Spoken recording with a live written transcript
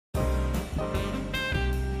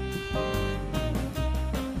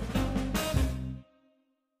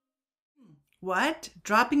What?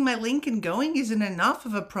 Dropping my link and going isn't enough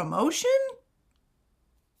of a promotion?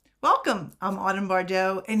 Welcome, I'm Autumn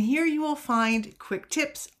Bardot, and here you will find quick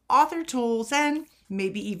tips, author tools, and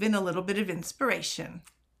maybe even a little bit of inspiration.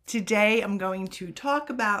 Today, I'm going to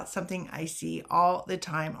talk about something I see all the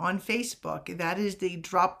time on Facebook. That is the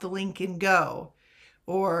drop the link and go,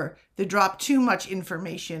 or the drop too much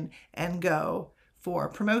information and go for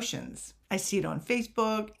promotions. I see it on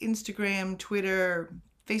Facebook, Instagram, Twitter,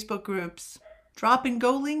 Facebook groups. Drop and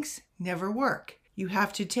go links never work. You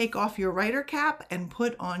have to take off your writer cap and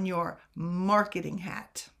put on your marketing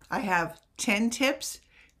hat. I have 10 tips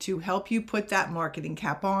to help you put that marketing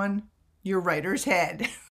cap on your writer's head.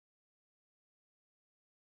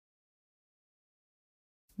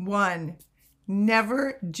 1.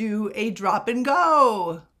 Never do a drop and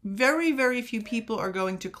go. Very, very few people are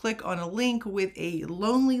going to click on a link with a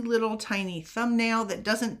lonely little tiny thumbnail that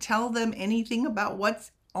doesn't tell them anything about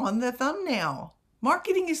what's on the thumbnail.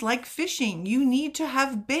 Marketing is like fishing. You need to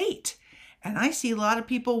have bait. And I see a lot of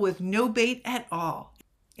people with no bait at all.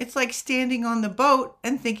 It's like standing on the boat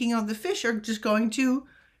and thinking of the fish are just going to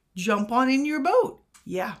jump on in your boat.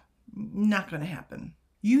 Yeah, not going to happen.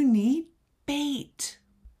 You need bait.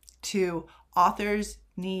 2, authors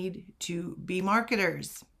need to be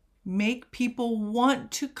marketers. Make people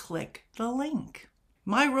want to click the link.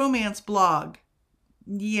 My romance blog.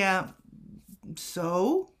 Yeah,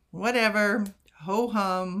 so whatever.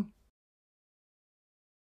 Ho-hum.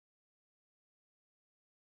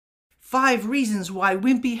 5 reasons why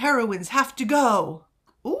wimpy heroines have to go.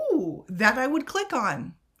 Ooh, that I would click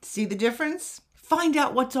on. See the difference? Find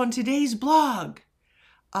out what's on today's blog.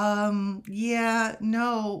 Yeah,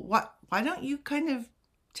 no. Why don't you kind of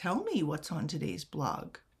tell me what's on today's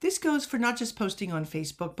blog? This goes for not just posting on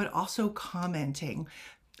Facebook, but also commenting.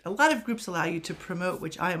 A lot of groups allow you to promote,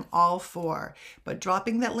 which I am all for, but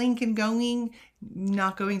dropping that link and going,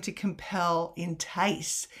 not going to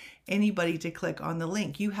entice anybody to click on the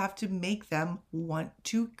link. You have to make them want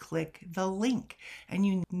to click the link, and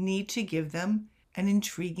you need to give them an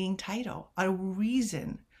intriguing title, a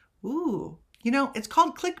reason. Ooh, it's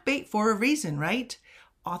called clickbait for a reason, right?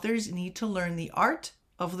 Authors need to learn the art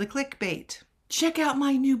of the clickbait. Check out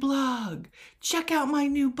my new blog. Check out my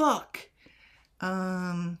new book.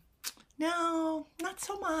 No, not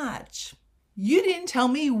so much. You didn't tell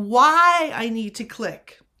me why I need to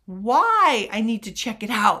click, why I need to check it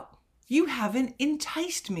out. You haven't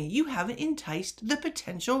enticed me. You haven't enticed the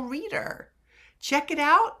potential reader. Check it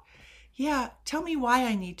out? Yeah, tell me why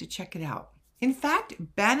I need to check it out. In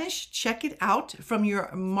fact, banish check it out from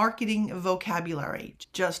your marketing vocabulary.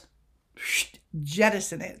 Just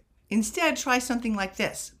jettison it. Instead, try something like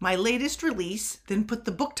this. My latest release, then put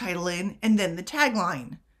the book title in, and then the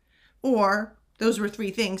tagline. Or, those were 3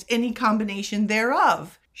 things, any combination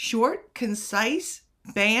thereof. Short, concise,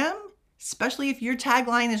 bam, especially if your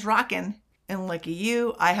tagline is rockin'. And lucky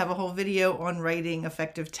you, I have a whole video on writing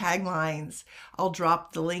effective taglines. I'll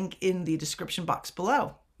drop the link in the description box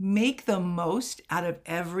below. Make the most out of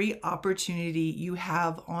every opportunity you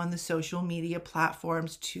have on the social media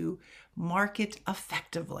platforms to market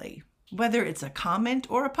effectively, whether it's a comment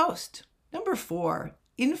or a post. Number 4,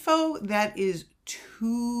 info that is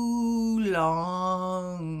too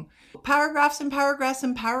long. Paragraphs and paragraphs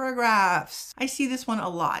and paragraphs. I see this one a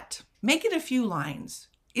lot. Make it a few lines,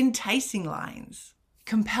 enticing lines,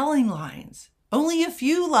 compelling lines, only a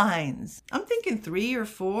few lines. I'm thinking 3 or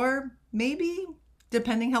 4, maybe,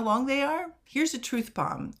 depending how long they are. Here's a truth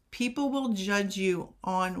bomb. People will judge you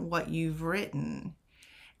on what you've written.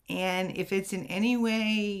 And if it's in any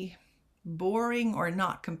way boring or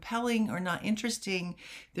not compelling or not interesting,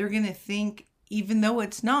 they're going to think, even though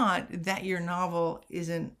it's not, that your novel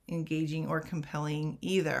isn't engaging or compelling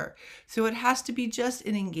either. So it has to be just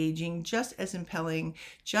as engaging, just as compelling,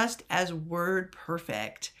 just as word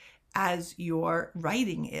perfect as your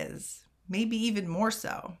writing is. Maybe even more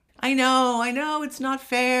so. I know, it's not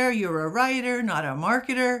fair. You're a writer, not a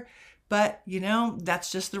marketer, but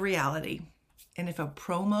that's just the reality. And if a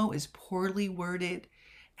promo is poorly worded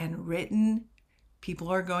and written, people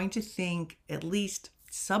are going to think, at least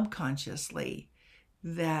subconsciously,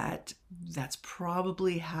 that that's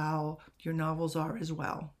probably how your novels are as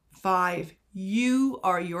well. 5, you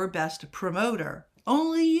are your best promoter.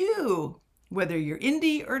 Only you. Whether you're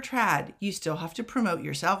indie or trad, you still have to promote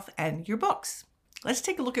yourself and your books. Let's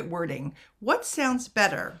take a look at wording. What sounds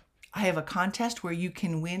better? I have a contest where you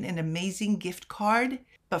can win an amazing gift card,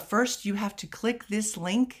 but first you have to click this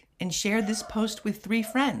link and share this post with 3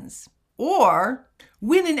 friends. Or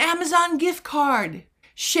win an Amazon gift card.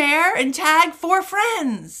 Share and tag 4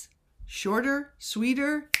 friends. Shorter,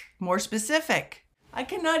 sweeter, more specific. I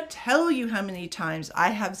cannot tell you how many times I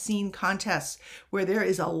have seen contests where there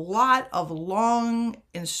is a lot of long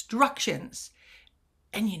instructions.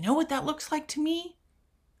 And you know what that looks like to me?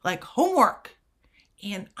 Like homework.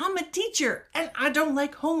 And I'm a teacher and I don't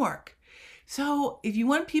like homework. So if you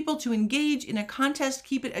want people to engage in a contest,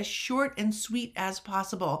 keep it as short and sweet as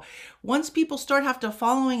possible. Once people start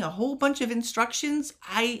following a whole bunch of instructions,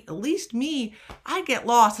 I get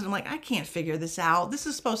lost and I'm like, I can't figure this out. This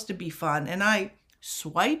is supposed to be fun. And I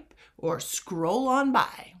swipe or scroll on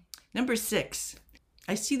by. Number 6.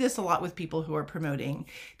 I see this a lot with people who are promoting.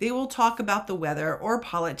 They will talk about the weather or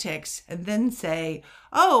politics and then say,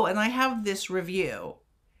 oh, and I have this review.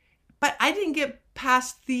 But I didn't get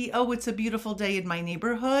past the, oh, it's a beautiful day in my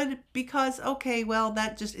neighborhood because, okay, well,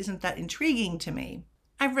 that just isn't that intriguing to me.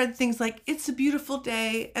 I've read things like, it's a beautiful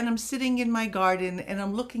day and I'm sitting in my garden and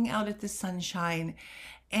I'm looking out at the sunshine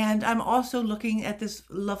and I'm also looking at this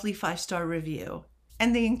lovely 5-star review.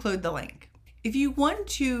 And they include the link. If you want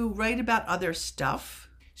to write about other stuff,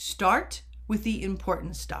 start with the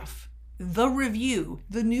important stuff. The review,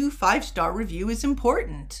 the new 5-star review is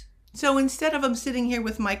important. So instead of I'm sitting here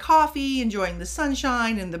with my coffee, enjoying the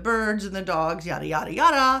sunshine and the birds and the dogs, yada, yada,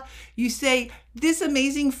 yada, you say, this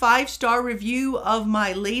amazing 5-star review of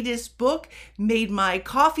my latest book made my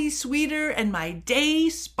coffee sweeter and my day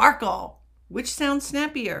sparkle. Which sounds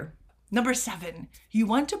snappier? Number 7, you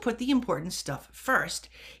want to put the important stuff first.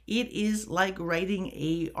 It is like writing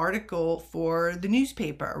an article for the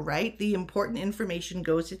newspaper, right? The important information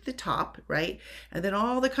goes at the top, right? And then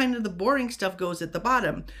all the boring stuff goes at the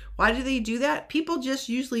bottom. Why do they do that? People just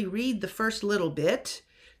usually read the first little bit,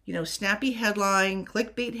 snappy headline,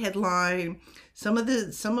 clickbait headline, some of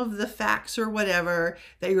the facts or whatever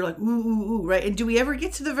that you're like, ooh, right? And do we ever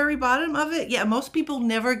get to the very bottom of it? Yeah, most people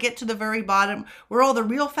never get to the very bottom where all the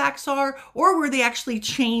real facts are or where they actually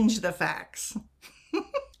change the facts.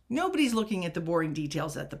 Nobody's looking at the boring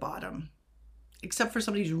details at the bottom, except for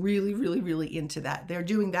somebody who's really, really, really into that. They're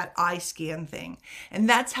doing that eye scan thing. And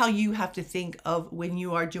that's how you have to think of when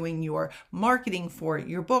you are doing your marketing for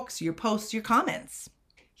your books, your posts, your comments.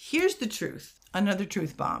 Here's the truth, another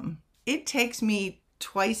truth bomb. It takes me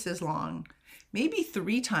twice as long, maybe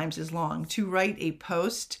 3 times as long to write a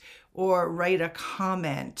post or write a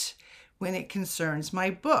comment when it concerns my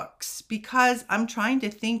books because I'm trying to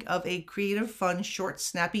think of a creative, fun, short,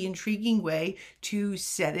 snappy, intriguing way to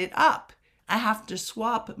set it up. I have to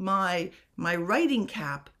swap my writing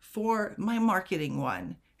cap for my marketing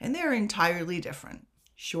one, and they're entirely different.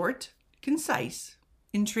 Short, concise,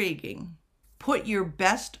 intriguing. Put your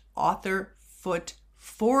best author foot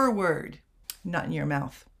forward, not in your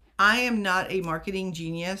mouth. I am not a marketing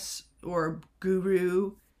genius or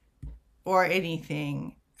guru or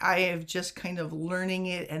anything. I have just kind of learning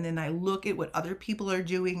it, and then I look at what other people are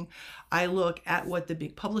doing. I look at what the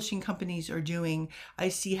big publishing companies are doing. I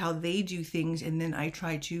see how they do things, and then I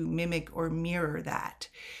try to mimic or mirror that.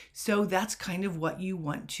 So that's kind of what you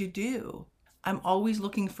want to do. I'm always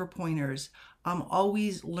looking for pointers. I'm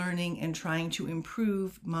always learning and trying to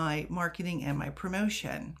improve my marketing and my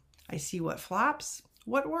promotion. I see what flops,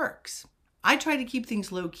 what works. I try to keep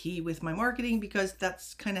things low key with my marketing because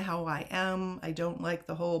that's kind of how I am. I don't like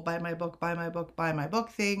the whole buy my book, buy my book, buy my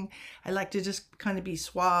book thing. I like to just kind of be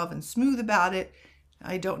suave and smooth about it.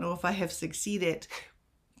 I don't know if I have succeeded,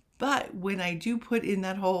 but when I do put in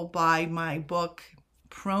that whole buy my book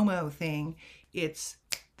promo thing, it's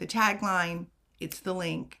the tagline, it's the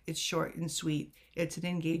link, it's short and sweet, it's an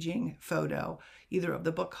engaging photo, either of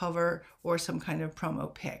the book cover or some kind of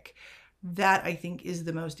promo pic. That I think is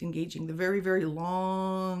the most engaging. The very, very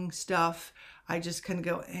long stuff, I just kind of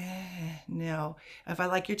go, no. If I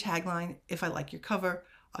like your tagline, if I like your cover,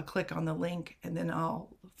 I'll click on the link and then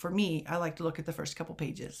for me, I like to look at the first couple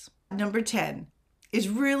pages. Number 10 is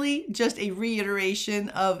really just a reiteration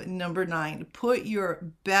of number 9. Put your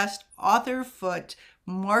best author foot,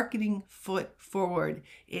 marketing foot forward.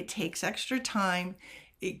 It takes extra time.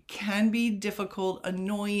 It can be difficult,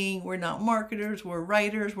 annoying. We're not marketers, we're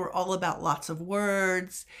writers. We're all about lots of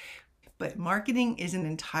words. But marketing is an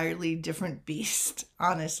entirely different beast,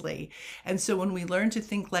 honestly. And so when we learn to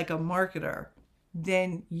think like a marketer,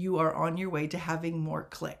 then you are on your way to having more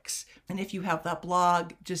clicks. And if you have that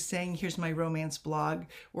blog, just saying, here's my romance blog,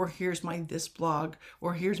 or here's my this blog,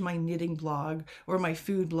 or here's my knitting blog, or my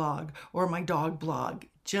food blog, or my dog blog,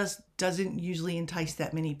 just doesn't usually entice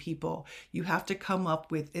that many people. You have to come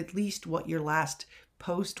up with at least what your last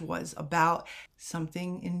post was about,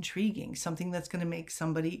 something intriguing, something that's going to make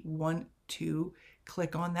somebody want to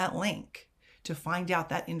click on that link to find out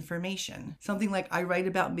that information. Something like I write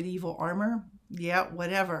about medieval armor. Yeah,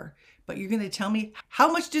 whatever. But you're going to tell me,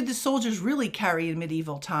 how much did the soldiers really carry in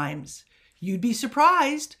medieval times? You'd be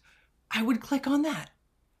surprised. I would click on that.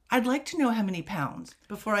 I'd like to know how many pounds.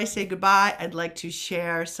 Before I say goodbye, I'd like to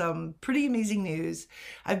share some pretty amazing news.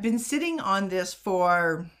 I've been sitting on this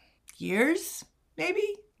for years, maybe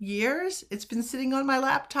years. It's been sitting on my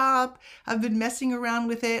laptop. I've been messing around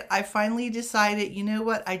with it. I finally decided, you know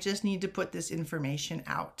what? I just need to put this information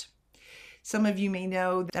out. Some of you may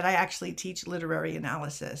know that I actually teach literary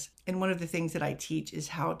analysis. And one of the things that I teach is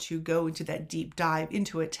how to go into that deep dive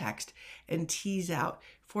into a text and tease out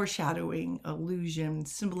foreshadowing, allusion,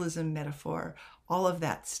 symbolism, metaphor, all of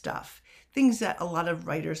that stuff. Things that a lot of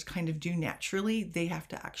writers kind of do naturally. They have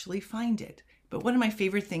to actually find it. But one of my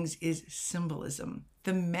favorite things is symbolism,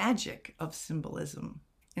 the magic of symbolism,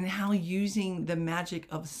 and how using the magic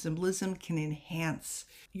of symbolism can enhance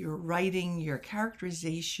your writing, your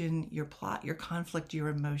characterization, your plot, your conflict, your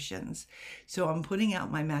emotions. So I'm putting out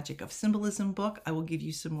my Magic of Symbolism book. I will give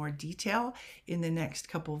you some more detail in the next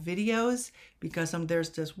couple videos because there's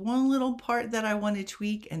just one little part that I want to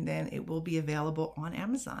tweak, and then it will be available on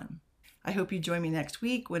Amazon. I hope you join me next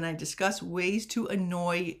week when I discuss ways to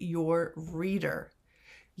annoy your reader.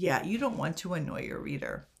 Yeah, you don't want to annoy your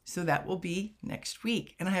reader. So that will be next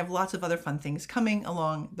week. And I have lots of other fun things coming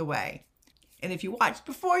along the way. And if you watched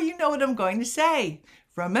before, you know what I'm going to say.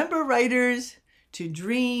 Remember, writers, to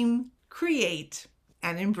dream, create,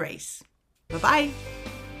 and embrace. Bye-bye.